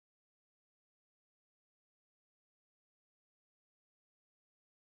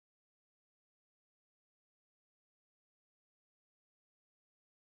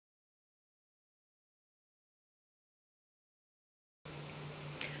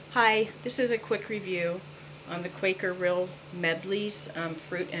Hi, this is a quick review on the Quaker Real Medleys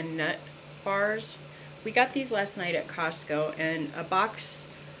fruit and nut bars. We got these last night at Costco, and a box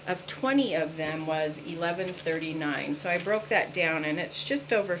of 20 of them was $11.39. So I broke that down, and it's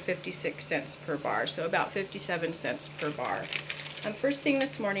just over 56 cents per bar, so about 57 cents per bar. First thing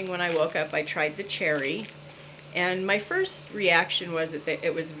this morning when I woke up, I tried the cherry. And my first reaction was that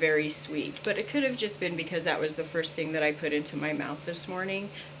it was very sweet, but it could have just been because that was the first thing that I put into my mouth this morning,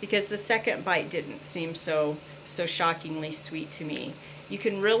 because the second bite didn't seem so shockingly sweet to me. You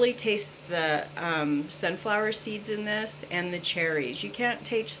can really taste the sunflower seeds in this and the cherries. You can't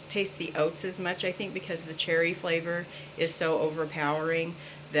taste the oats as much, I think, because the cherry flavor is so overpowering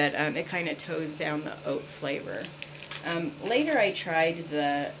that it kind of tones down the oat flavor. Later I tried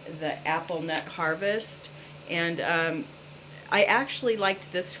the apple nut harvest, and I actually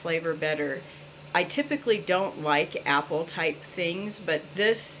liked this flavor better. I typically don't like apple type things, but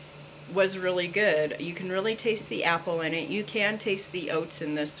this was really good. You can really taste the apple in it. You can taste the oats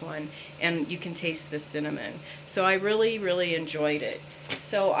in this one, and you can taste the cinnamon. So I really enjoyed it.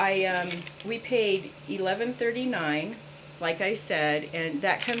 So we paid $11.39, like I said, and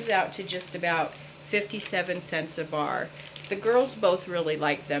that comes out to just about 57 cents a bar. The girls both really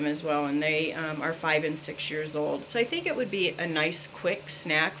like them as well, and they are 5 and 6 years old. So I think it would be a nice quick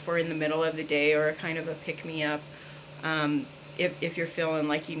snack for in the middle of the day, or a kind of a pick-me-up if you're feeling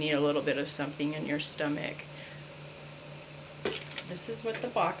like you need a little bit of something in your stomach. This is what the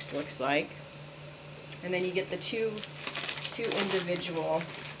box looks like. And then you get the two individual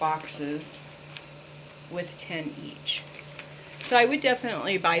boxes with 10 each. So I would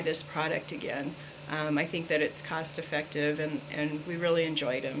definitely buy this product again. I think that it's cost effective, and we really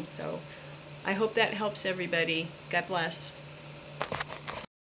enjoyed them. So I hope that helps everybody. God bless.